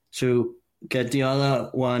think, to get the other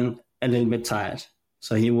one a little bit tired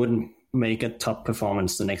so he wouldn't make a top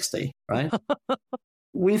performance the next day, right?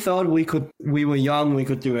 We thought we were young, we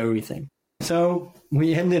could do everything. So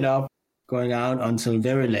we ended up going out until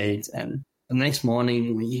very late, and the next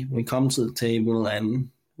morning, we come to the table and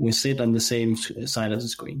we sit on the same side of the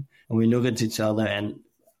screen. And we look at each other, and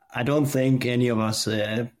I don't think any of us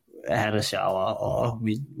had a shower, or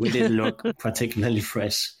we didn't look particularly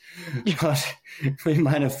fresh. But we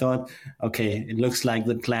might have thought, okay, it looks like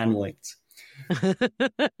the plan worked.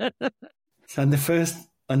 So on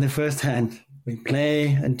the first hand, we play,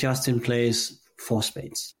 and Justin plays 4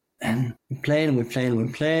 spades. And we play, and we play, and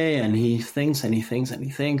we play, and he thinks, and he thinks, and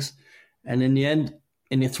he thinks. And in the end,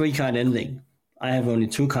 in the 3-card ending, I have only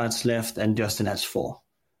 2 cards left and Justin has 4.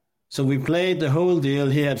 So we played the whole deal.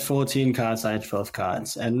 He had 14 cards, I had 12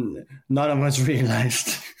 cards. And none of us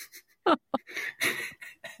realized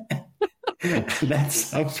that's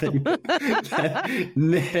something that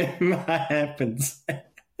never happens.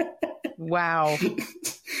 Wow.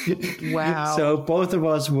 Wow. So both of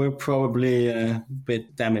us were probably a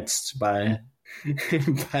bit damaged by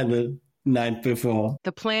the night before.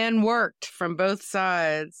 The plan worked from both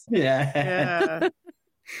sides. Yeah.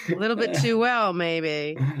 A little bit too well,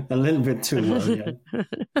 maybe. A little bit too well, yeah.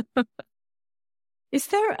 Is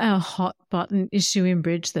there a hot button issue in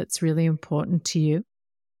bridge that's really important to you?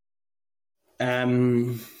 I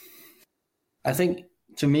think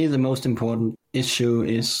to me the most important issue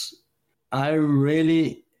is I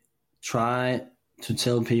really try to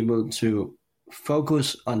tell people to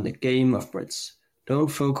focus on the game of bridge. Don't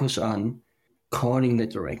focus on calling the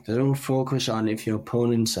director. Don't focus on if your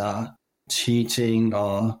opponents are cheating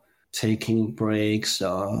or taking breaks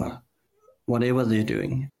or whatever they're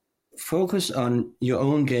doing. Focus on your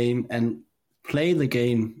own game and play the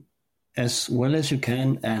game as well as you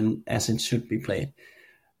can and as it should be played.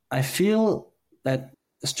 I feel that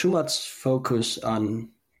there's too much focus on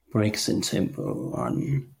breaks in tempo,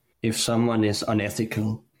 on if someone is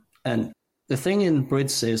unethical. And the thing in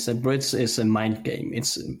bridge is that bridge is a mind game.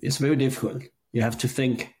 It's very difficult. You have to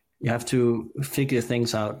think. You have to figure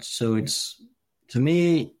things out. So to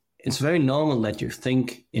me, it's very normal that you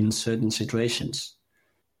think in certain situations.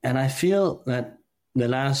 And I feel that the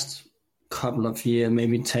last couple of years,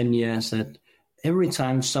 maybe 10 years, that every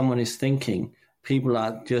time someone is thinking, people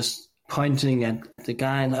are just pointing at the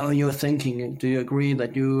guy and, oh, you're thinking, do you agree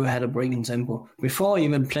that you had a break in tempo? Before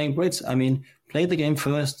even playing bridge, I mean, play the game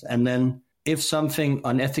first, and then if something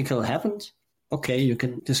unethical happened, okay, you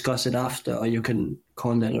can discuss it after, or you can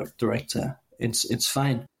call the director. It's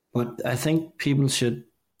fine. But I think people should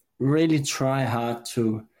really try hard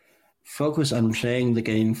to focus on playing the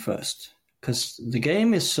game first, because the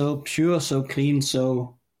game is so pure, so clean,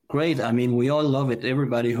 so great. I mean, we all love it.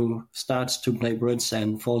 Everybody who starts to play bridge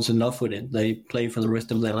and falls in love with it, they play for the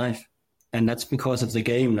rest of their life. And that's because of the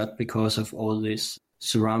game, not because of all these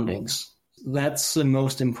surroundings. That's the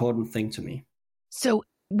most important thing to me. So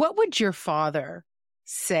what would your father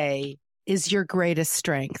say is your greatest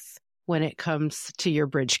strength when it comes to your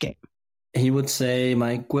bridge game? He would say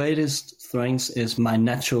my greatest strength is my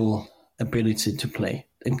natural ability to play.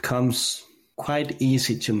 It comes quite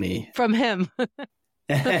easy to me. From him.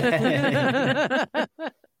 Yeah,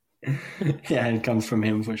 it comes from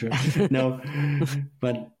him for sure. No,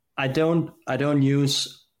 but I don't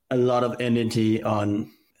use a lot of energy on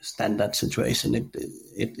standard situation.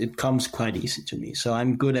 It comes quite easy to me. So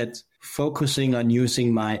I'm good at focusing on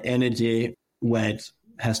using my energy where it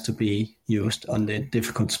has to be used on the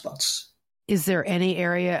difficult spots. Is there any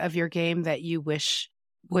area of your game that you wish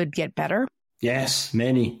would get better? Yes,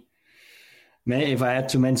 many. If I had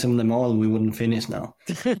to mention them all, we wouldn't finish now.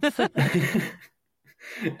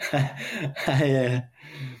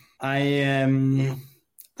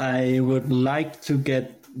 I would like to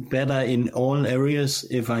get better in all areas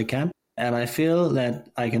if I can. And I feel that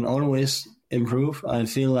I can always improve. I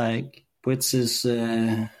feel like bridge is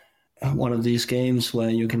one of these games where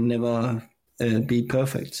you can never be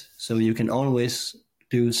perfect. So you can always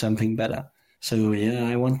do something better. So yeah,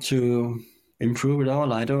 I want to improve it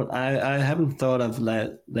all. I haven't thought of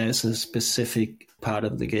that there's a specific part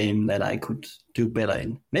of the game that I could do better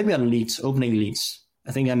in. Maybe on leads, opening leads.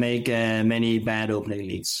 I think I make many bad opening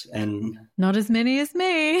leads, and not as many as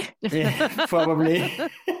me. Yeah, probably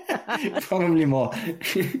more.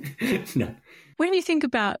 No. When you think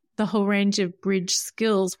about the whole range of bridge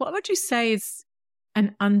skills, what would you say is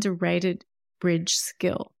an underrated bridge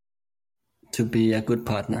skill? To be a good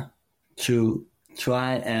partner, to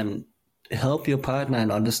try and help your partner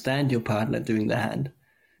and understand your partner doing the hand,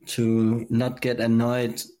 to not get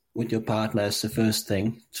annoyed with your partner is the first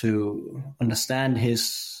thing, to understand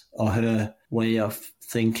his or her way of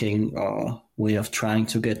thinking or way of trying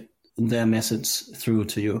to get their message through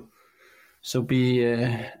to you. So be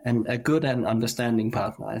a good and understanding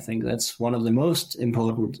partner. I think that's one of the most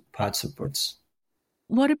important parts of bridge.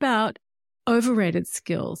 What about overrated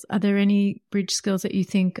skills? Are there any bridge skills that you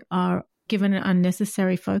think are given an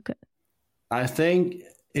unnecessary focus? I think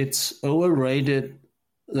it's overrated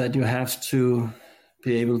that you have to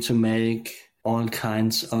be able to make all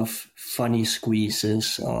kinds of funny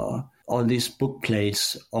squeezes or all these book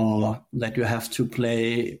plays, or that you have to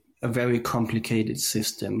play a very complicated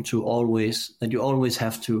system that you always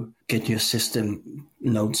have to get your system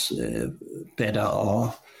notes better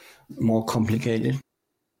or more complicated.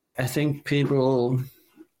 I think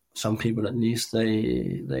some people at least,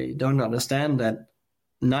 they don't understand that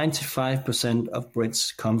 95% of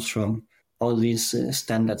bridge comes from all these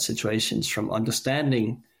standard situations, from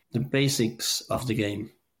understanding the basics of the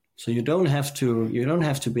game. So you don't have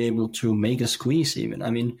to be able to make a squeeze even.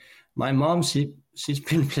 I mean, my mom, she's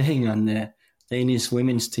been playing on the Danish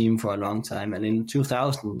women's team for a long time, and in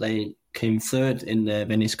 2000 they came third in the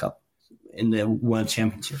Venice Cup in the World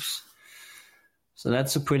Championships. So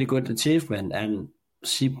that's a pretty good achievement, and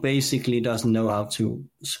she basically doesn't know how to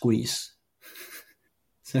squeeze.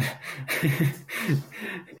 So,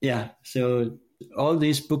 yeah, so all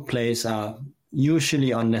these book plays are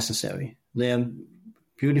usually unnecessary. They are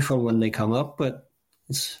beautiful when they come up, but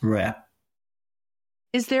it's rare.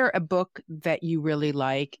 Is there a book that you really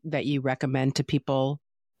like that you recommend to people?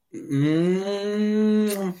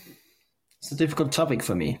 It's a difficult topic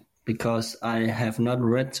for me because I have not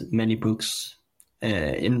read many books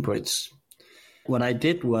in bridge. What I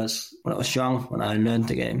did was, when I was young, when I learned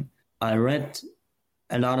the game, I read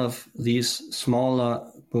a lot of these smaller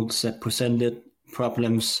books that presented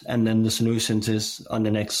problems and then the solutions is on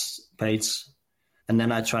the next page. And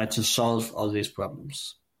then I tried to solve all these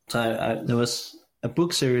problems. So there was a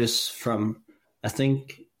book series from, I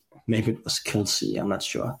think maybe it was Kelsey, I'm not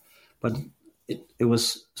sure. But it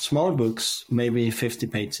was small books, maybe 50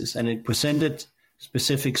 pages, and it presented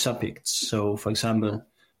specific subjects. So, for example,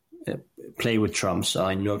 play with trumps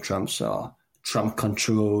or no trumps or trump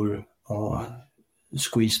control or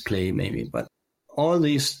squeeze play maybe, but all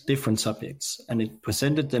these different subjects, and it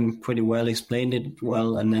presented them pretty well, explained it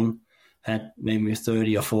well, and then had maybe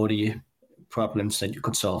 30 or 40 problems that you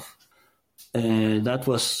could solve. That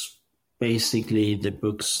was basically the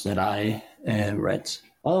books that I read.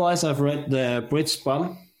 Otherwise, I've read The Bridge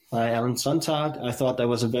Bomb by Alan Sontag. I thought that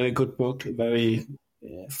was a very good book, a very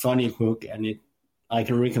funny book, and I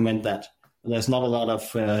can recommend that. There's not a lot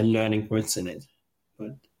of learning bridge in it,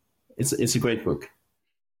 but it's a great book.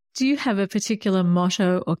 Do you have a particular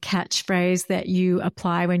motto or catchphrase that you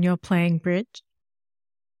apply when you're playing bridge?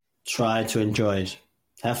 Try to enjoy it.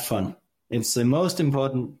 Have fun. It's the most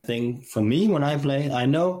important thing for me when I play. I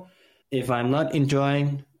know if I'm not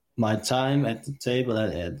enjoying my time at the table,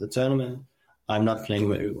 at the tournament, I'm not playing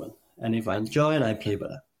very well. And if I enjoy it, I play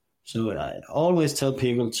better. So I always tell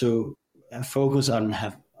people to focus on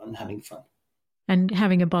having fun. And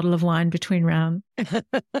having a bottle of wine between rounds.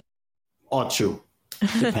 Or two.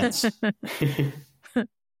 Depends.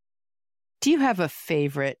 Do you have a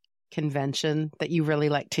favorite convention that you really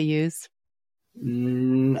like to use?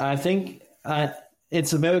 I think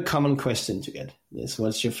it's a very common question to get. This,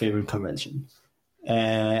 what's your favorite convention?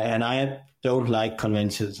 And I don't like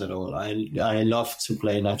conventions at all. I love to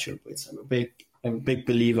play natural bridge. I'm a big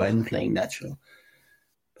believer in playing natural.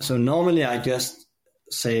 So normally I just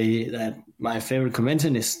say that my favorite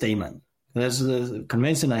convention is Stayman. That's the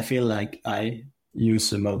convention I feel like I use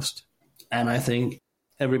the most. And I think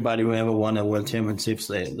everybody who ever won a World Championships,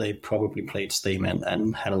 they probably played Stayman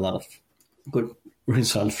and had a lot of good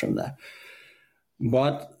results from that.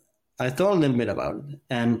 But I thought a little bit about it,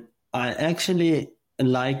 and I actually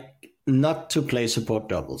like not to play support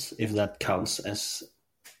doubles, if that counts as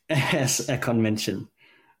a convention.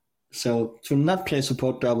 So to not play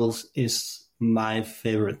support doubles is my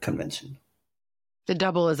favorite convention. The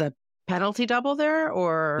double is a penalty double there,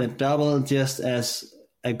 or? The double just as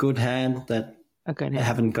a good hand that I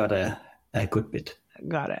haven't got a good bit.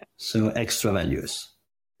 Got it. So extra values.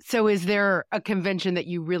 So is there a convention that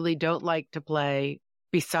you really don't like to play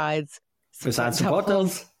besides support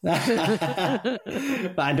doubles?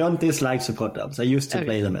 I don't dislike support doubles. I used to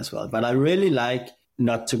play them as well, but I really like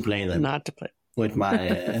not to play them. Not to play with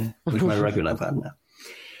my regular partner.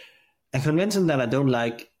 A convention that I don't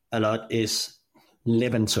like a lot is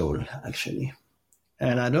Lebensoul, actually.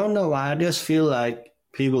 And I don't know why. I just feel like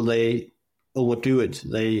people, they overdo it.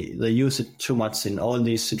 They use it too much in all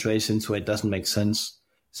these situations where it doesn't make sense.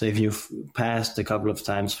 So if you've passed a couple of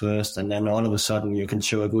times first and then all of a sudden you can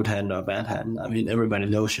show a good hand or a bad hand. I mean, everybody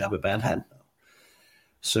knows you have a bad hand now.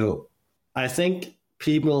 So I think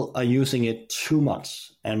people are using it too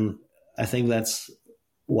much. And I think that's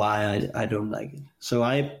why I don't like it. So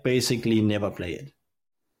I basically never play it.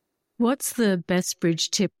 What's the best bridge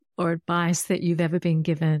tip or advice that you've ever been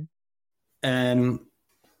given?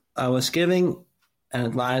 I was giving an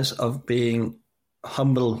advice of being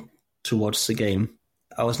humble towards the game.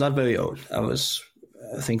 I was not very old. I was,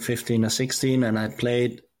 I think, 15 or 16, and I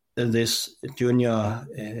played this junior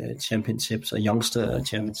championships or youngster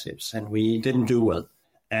championships, and we didn't do well.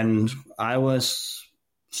 And I was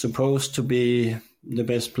supposed to be the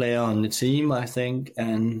best player on the team, I think,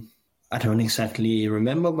 and I don't exactly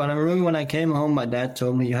remember, but I remember when I came home, my dad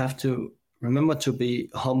told me, you have to remember to be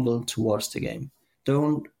humble towards the game.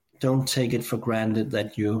 Don't take it for granted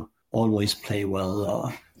that you always play well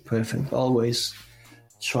or perfect. Always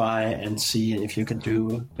try and see if you can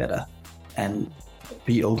do better and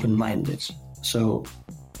be open-minded. So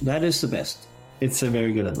that is the best. It's a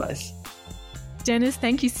very good advice. Dennis,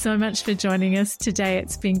 thank you so much for joining us today.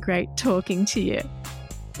 It's been great talking to you.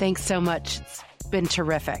 Thanks so much. It's been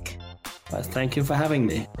terrific. Well, thank you for having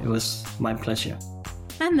me. It was my pleasure.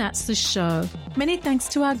 And that's the show. Many thanks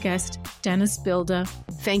to our guest, Dennis Bilde.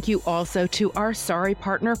 Thank you also to our Sorry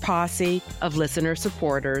Partner posse of listener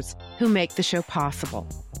supporters who make the show possible.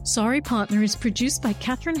 Sorry Partner is produced by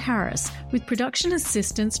Catherine Harris with production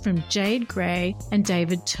assistance from Jade Gray and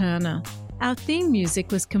David Turner. Our theme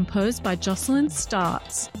music was composed by Jocelyn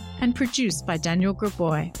Starts and produced by Daniel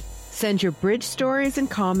Graboy. Send your bridge stories and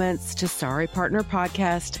comments to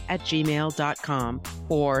sorrypartnerpodcast@gmail.com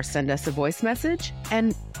or send us a voice message.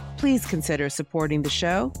 And please consider supporting the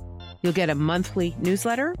show. You'll get a monthly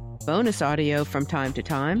newsletter, bonus audio from time to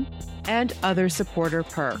time, and other supporter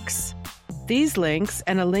perks. These links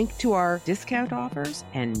and a link to our discount offers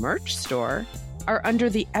and merch store are under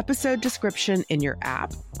the episode description in your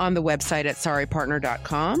app, on the website at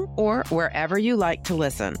sorrypartner.com, or wherever you like to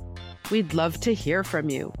listen. We'd love to hear from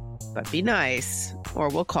you. But be nice, or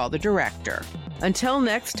we'll call the director. Until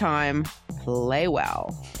next time, play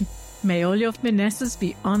well. May all your finesses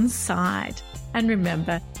be on side. And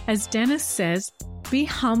remember, as Dennis says, be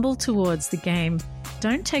humble towards the game.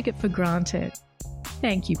 Don't take it for granted.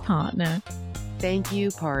 Thank you, partner. Thank you,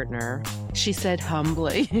 partner. She said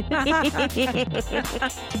humbly. Bye.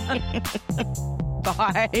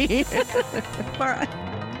 Bye.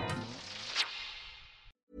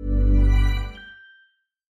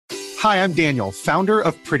 Hi, I'm Daniel, founder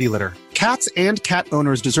of Pretty Litter. Cats and cat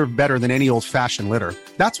owners deserve better than any old-fashioned litter.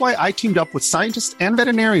 That's why I teamed up with scientists and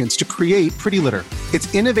veterinarians to create Pretty Litter.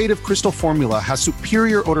 Its innovative crystal formula has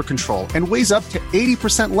superior odor control and weighs up to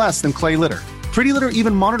 80% less than clay litter. Pretty Litter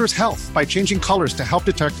even monitors health by changing colors to help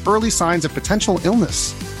detect early signs of potential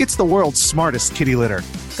illness. It's the world's smartest kitty litter.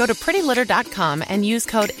 Go to prettylitter.com and use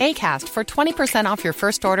code ACAST for 20% off your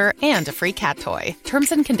first order and a free cat toy.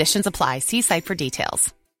 Terms and conditions apply. See site for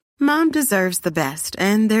details. Mom deserves the best,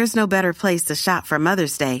 and there's no better place to shop for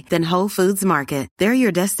Mother's Day than Whole Foods Market. They're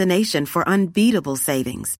your destination for unbeatable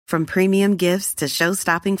savings, from premium gifts to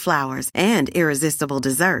show-stopping flowers and irresistible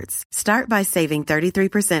desserts. Start by saving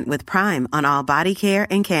 33% with Prime on all body care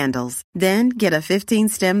and candles. Then get a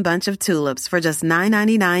 15-stem bunch of tulips for just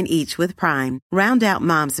 $9.99 each with Prime. Round out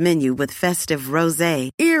Mom's menu with festive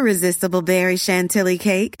rosé, irresistible berry chantilly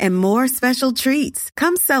cake, and more special treats.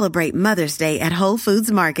 Come celebrate Mother's Day at Whole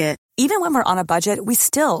Foods Market. Even when we're on a budget, we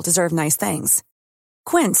still deserve nice things.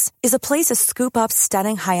 Quince is a place to scoop up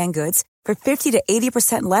stunning high-end goods for 50 to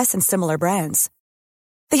 80% less than similar brands.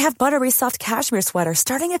 They have buttery soft cashmere sweaters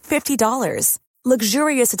starting at $50,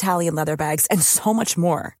 luxurious Italian leather bags, and so much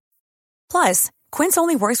more. Plus, Quince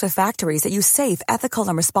only works with factories that use safe, ethical,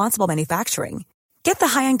 and responsible manufacturing. Get the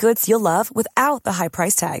high-end goods you'll love without the high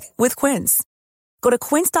price tag with Quince. Go to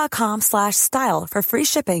quince.com/style for free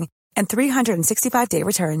shipping and 365-day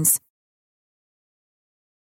returns.